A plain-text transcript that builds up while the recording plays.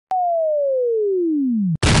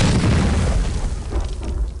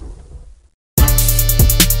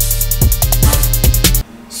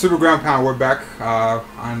Supergroundpound, we're back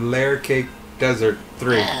on Layer Cake Desert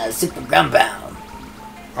 3. Yeah, Supergroundpound.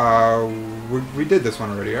 We did this one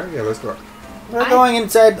already, right? Yeah, let's go. We're going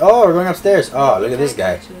inside. Oh, we're going upstairs. Oh, look at this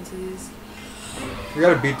guy. We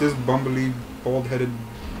gotta beat this bumbly, bald-headed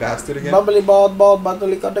bastard again. Bumbly, bald,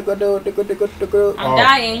 bumbly, I'm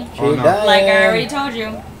dying. She dying. Like I already told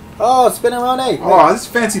you. Oh, spin around 8. Oh, this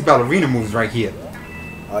fancy ballerina moves right here.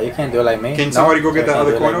 Oh, you can't do it like me. Can somebody go get that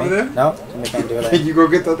other coin over there? No, somebody can't do it like Can you go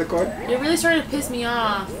get the other coin? You're really starting to piss me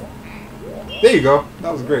off. There you go.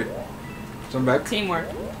 That was great. Jump back. Teamwork.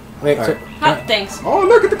 Wait, All so, Huh, thanks. Oh,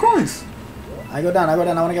 look at the coins. I go down, I want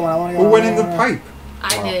to get one, I want to get one. Who went in the pipe?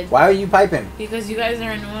 I did. Why are you piping? Because you guys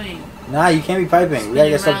are annoying. Nah, you can't be piping. We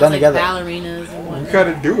gotta get stuff Spinning done around together. like ballerinas and You whatnot.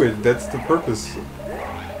 gotta do it. That's the purpose.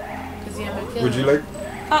 Because you have a killer. Would you like?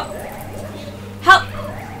 Oh. Help!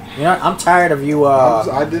 You know, I'm tired of you,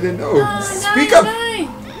 I didn't know. No, Speak no, up.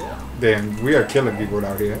 no. Damn, we are killing people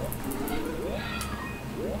out here.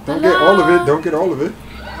 Don't get all of it. Don't get all of it.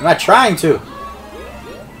 I'm not trying to.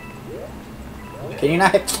 Can you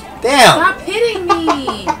not hit? Damn! Stop hitting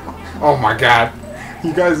me! Oh my god.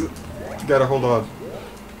 You guys gotta hold on.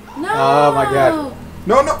 No! Oh my god.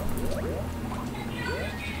 No, no.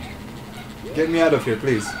 Get me out of here,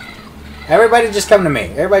 please. Everybody just come to me.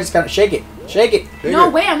 Everybody just come. Shake it. Shake it. Take No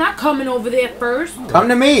it. way, I'm not coming over there first. Come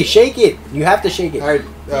to me. Shake it. You have to shake it. Alright,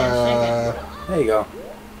 There you go.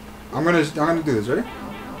 I'm gonna do this, ready?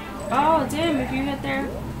 Oh, damn, if you hit their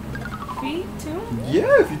feet, too?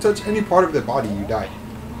 Yeah, if you touch any part of their body, you die.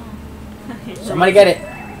 Somebody get it.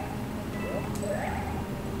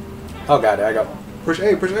 Oh god, there I go. Push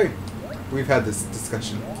A, push A. We've had this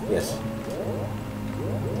discussion. Yes.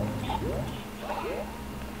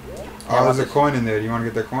 Oh, there's a coin in there. Do you want to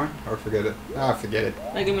get that coin? Or forget it? Ah, forget it.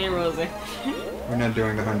 Look at me, Rosie. We're not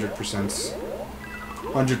doing the 100%.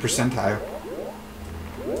 100 percentile.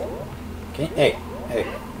 Okay. Hey. Hey.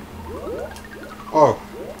 Oh,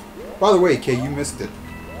 by the way, Kay, you missed it.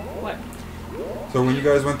 What? So when you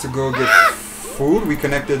guys went to go get food, we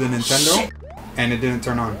connected the Nintendo, and it didn't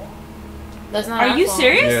turn on. That's not Are our you fault.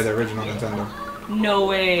 serious? Yeah, the original Nintendo. No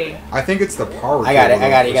way. I think it's the power. I got it, cable, I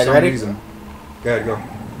got it. though, You for guys some ready? Reason. Go ahead,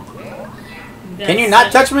 go. Can you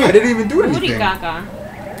not touch me? I didn't even do Booty anything. gaga.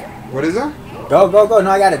 What is that? Go, go, go. No,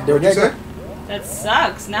 I got it. What'd you say? That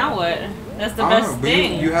sucks. Now what? That's the I don't best know, but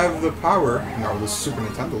thing. you have the power. No, the Super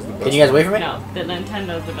Nintendo's the best. Can you guys wait for me? No, the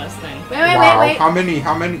Nintendo's the best thing. Wait, wait, Wow, wait, wait. how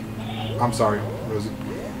many? I'm sorry, Rosie.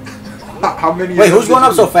 How many? Wait, of who's them going did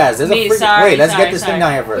up so you- fast? There's a Me, freaking... sorry, Wait, let's sorry, get this sorry. thing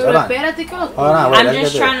down here first. Pero Hold on. espérate, que los- Hold on, wait, I'm let's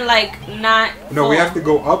just get trying to, like, not... No, we fall. have to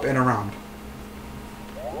go up and around.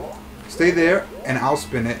 Stay there, and I'll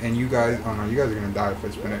spin it, and you guys... Oh, no, you guys are going to die if I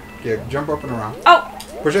spin it. Yeah, jump up and around. Oh!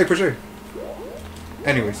 Push A, push A.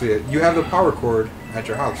 Anyway, so yeah, you have the power cord at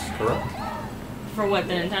your house, correct? For what,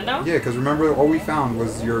 the Nintendo? Yeah, because remember, all we found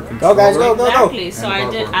was your controller. Go, guys, go, go. Exactly, so And the I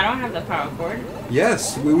power did. cord. I don't have the power cord.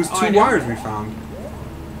 Yes, it was Oh, two I know. wires we found.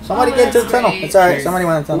 Somebody Oh, get into the that's tunnel. great. It's alright. Okay, Somebody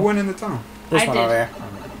went in the Who tunnel. went in the tunnel? This I one did. over here.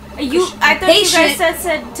 I thought you Patient. guys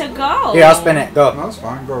said to go. Here, I'll spin it. Go. No, it's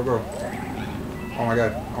fine. Go, go. Oh my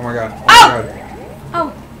god. Oh my god. Oh Oh! my god.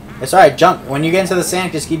 Oh, It's alright. Jump. When you get into the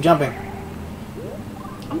sand, just keep jumping.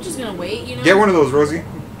 I'm just gonna wait, you know? Get one of those, Rosie.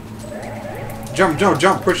 Jump, jump,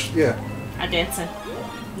 jump. Push. Yeah. I'm dancing.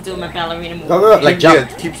 I'm doing my ballerina move. Go, go, go. Like jump.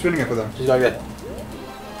 Yeah, keep spinning it for them. Just go like that.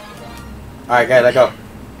 Alright, guys, let go.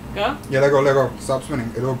 Go? Yeah, let go, let go. Stop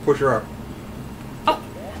spinning. It'll push her up. Oh,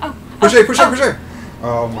 oh, Push oh, A, push A, oh. push A.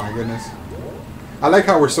 Oh my goodness. I like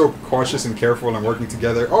how we're so cautious and careful and working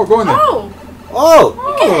together. Oh, go in there. Oh! Oh!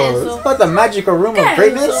 Oh, It's not the magical room of ¿Qué es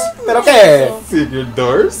greatness. eso? But ¿Qué okay. es eso? secret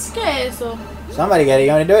doors. ¿Qué es eso? Somebody get it.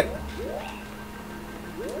 You want to do it?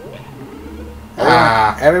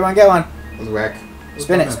 Ah. Everyone get one. That was whack.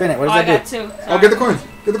 Spin it, spin it. What Oh, I does got that do? two. Oh, get the coins.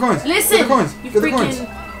 Get the coins. Listen! Get the coins. You Get the coins.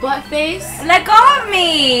 freaking butt face. Let go of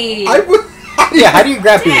me! I would. Yeah, how do you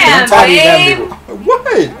grab people? Damn, I'm tired of you grabbing babe. people. What?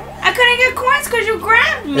 I couldn't get coins because you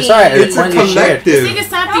grabbed me. It's alright. It's a Ones you shared. I think collective. it's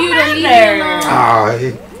time for Don't you to leave me matter. alone. Ah,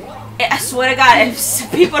 I swear to God,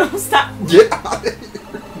 if people don't stop. get out of here.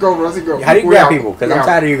 Go, Rosie, go. How do you We're grab out. people? Because We're I'm out.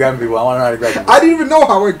 tired of you grabbing people. I want to know how to grab people. I didn't even know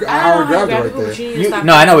how I I don't know grabbed how it to right grab people, there. but you need to You, stop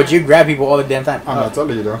no, I know, doing but you grab people all the damn time. I'm not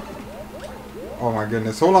telling you though. Oh my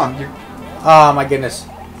goodness. Hold on. You. Oh my goodness.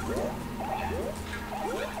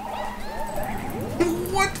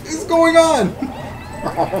 What is going on?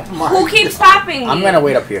 Oh my. Who keeps stopping me? I'm gonna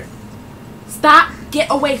wait up here. that. Stop! Get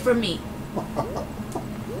away from me!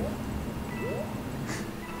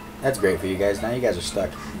 That's great for you guys. Now you guys are stuck.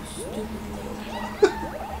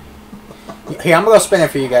 Here, I'm gonna go spin it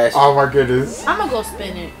for you guys. Oh my goodness. I'm gonna go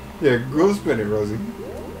spin it. Yeah, go spin it, Rosie.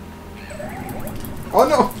 Oh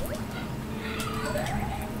no.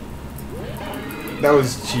 That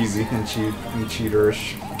was cheesy and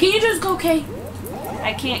cheaterish. Can you just go, Kay?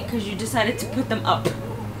 I can't because you decided to put them up.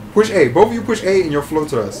 Push A. Both of you push A and you'll float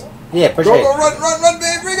to us. Yeah, push Go, A. go, run,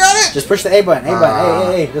 babe. We got it. Just push the A button. A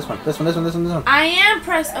button. Hey. This one. I am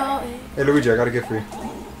press O. Hey, Luigi, I got a gift for you.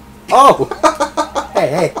 Oh.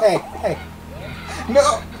 hey.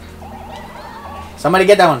 No. Somebody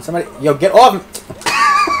get that one. Somebody. Yo, get off.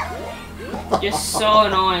 You're so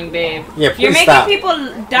annoying, babe. Yeah, You're please making stop. people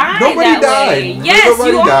die Nobody that died. way. Yes,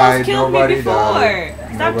 Nobody you almost died. killed Nobody me before. died.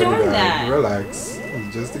 Stop Nobody doing died. that. Relax.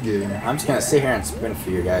 It's just a game. I'm just gonna sit here and spin for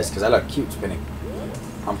you guys because I look cute spinning.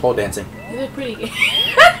 I'm pole dancing. You look pretty good.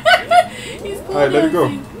 He's pole Alright, let it go.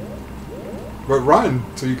 dancing. But run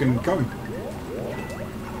so you can come.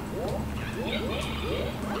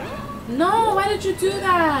 No, why did you do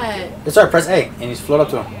that? It's alright. Press A and you just float up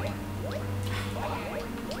to him.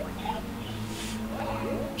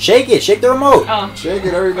 Shake it. Shake the remote. Oh. Shake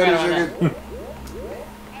it, everybody, Forgot shake about it.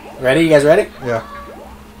 Ready? You guys ready? Yeah.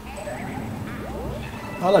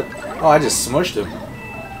 Oh look. Oh, I just smushed him.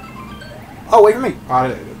 Oh, wait for me.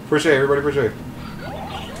 Push A, everybody push A.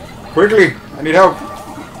 Quickly! I need help.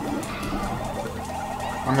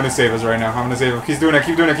 I'm gonna save us right now. I'm gonna save him. Keep doing it,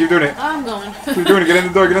 keep doing it, keep doing it. I'm going. Keep doing it, get in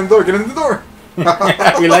the door, get in the door, get in the door! You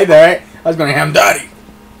like that, right? I was gonna ham daddy.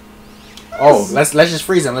 Oh, let's just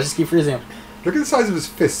freeze him. Let's just keep freezing him. Look at the size of his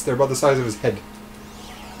fists. They're about the size of his head.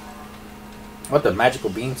 What the magical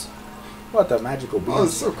beans? What the magical beans? Oh,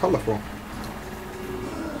 it's so colorful.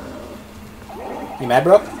 You mad,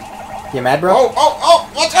 bro? You mad, bro? Oh!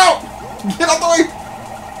 Watch out! Get out the way!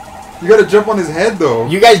 You gotta jump on his head, though.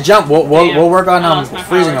 You guys jump. We'll work on I lost my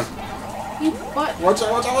freezing him. powers. You what? Watch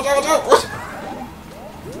out!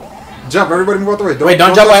 Jump! Everybody move out the way. Wait,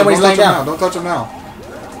 don't jump touch on him him, when he's don't touch laying him down. now. Don't touch him now.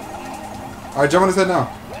 Alright, jump on his head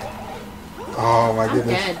now. Oh my I'm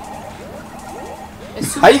goodness. dead.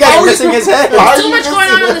 It's too How you guys Oh, missing his head? How Too you much going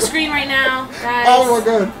missing on it? the screen right now, guys. Oh my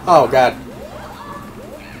god. Oh god.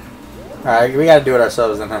 All right, we gotta do it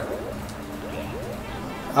ourselves then, huh?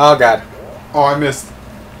 Oh god. Oh, I missed.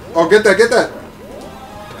 Oh, get that, get that.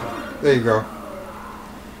 There you go.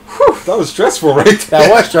 Whew, that was stressful, right? That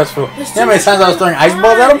was stressful. There's You too know how many much times I was throwing ice going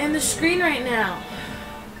balls at on him? in the screen right now.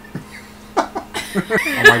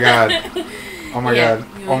 Oh my god. Oh my Yeah,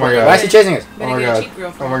 god. you Oh my were- Why god. is he chasing us? Oh Better my get a god. cheap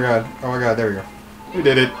girlfriend. Oh my god. Oh my god. There we go. We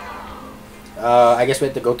did it. I guess we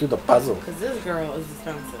have to go through the puzzle. Because this girl is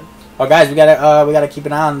expensive. Oh guys, we gotta keep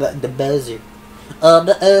an eye on the Bowser.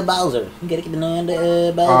 The Bowser. You gotta keep an eye on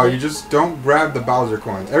the Bowser. Oh, you just don't grab the Bowser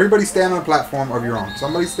coins. Everybody stand on a platform of your own.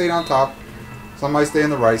 Somebody stay on top. Somebody stay on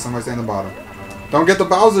the right. Somebody stay on the bottom. Don't get the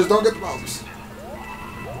Bowsers. Don't get the Bowsers.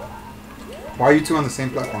 Why are you two on the same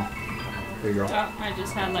platform? There you go. Oh, I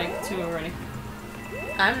just had like 2 already.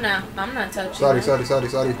 I'm not touching Sorry. it.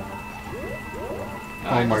 Oh, Oh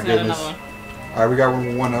I my just got goodness. another one. Alright, we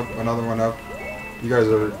got one up, another one up. You guys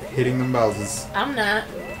are hitting them Bowsers. I'm not.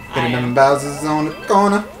 Hitting I them am. Bowsers on the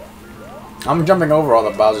corner. I'm jumping over all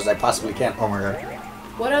the Bowsers I possibly can. Oh my god.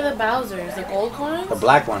 What are the Bowsers? The gold coins? The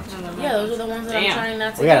black ones. Yeah, those are the ones that I'm Damn. trying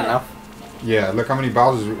not to We get. got enough. Yeah, look how many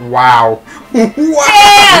Bowsers. Wow. wow. You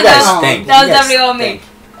guys stink. That was You guys definitely on me. stink.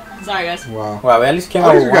 Sorry, guys. Wow. Well, we at least came At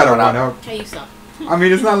out least with we got one one out. up. Okay, you suck. I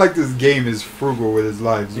mean, it's not like this game is frugal with its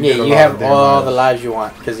lives. Yeah, get a you lot have of damn all the lives you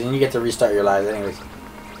want, because then you get to restart your lives anyways.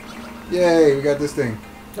 Yay, we got this thing.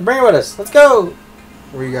 Bring it with us. Let's go.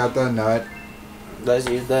 We got the nut. Let's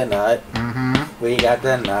use the nut. Mm-hmm. We got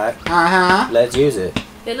the nut. Uh-huh. Let's use it.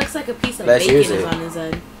 It looks like a piece of Let's use bacon is it. on his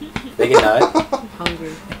head. Bacon nut. I'm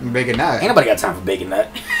hungry. Bacon nut. Ain't nobody got time for bacon nut.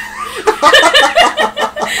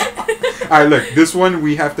 Alright, look. This one,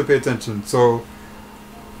 we have to pay attention. So,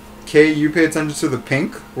 Kay, you pay attention to the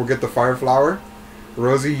pink. We'll get the fire flower.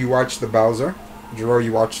 Rosie, you watch the Bowser. Jero,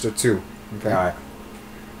 you watch the 2. Okay? Alright.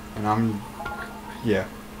 And I'm... Yeah.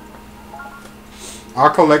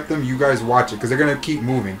 I'll collect them. You guys watch it. Because they're going to keep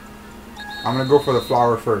moving. I'm going to go for the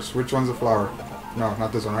flower first. Which one's the flower? No,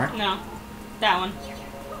 not this one, right? No. That one.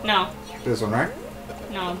 No. This one, right?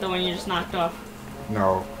 No, the one you just knocked off.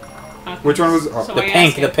 No. Okay. Which one was... So The what are you pink.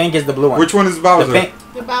 asking? The pink is the blue one. which one is Bowser? The pink.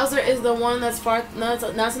 The Bowser is the one that's far. No,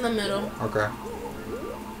 that's in the middle. Okay.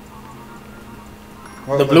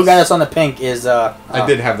 Well, The blue guy that's on the pink is I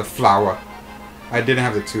did have the flower. I didn't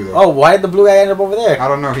have the 2 though. Oh, why did the blue guy end up over there? I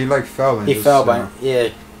don't know. He like fell and He just, fell you by know. yeah,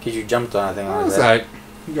 because you jumped on. I think. Oh, On his it's head. alright.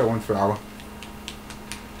 You got 1 flower.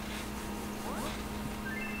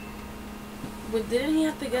 But didn't he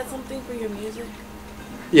have to get something for your music?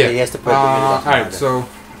 Yeah. he has to put the music on Alright, there. so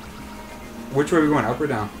which way are we going? Up or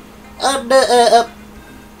down? Up.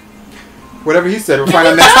 Whatever he said, we'll find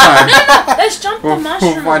out next time. Let's jump the We'll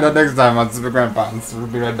mushroom. find out next time on Supergroundpound. So we'll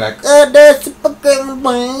be right back. The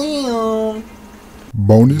Supergroundpound.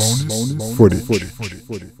 Bonus footage.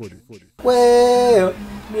 Well,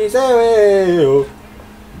 me say well.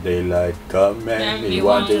 Daylight come and me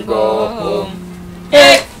want to go home.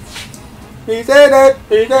 Hey! He said it,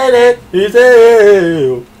 he said it, he said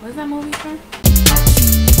it. What's that movie?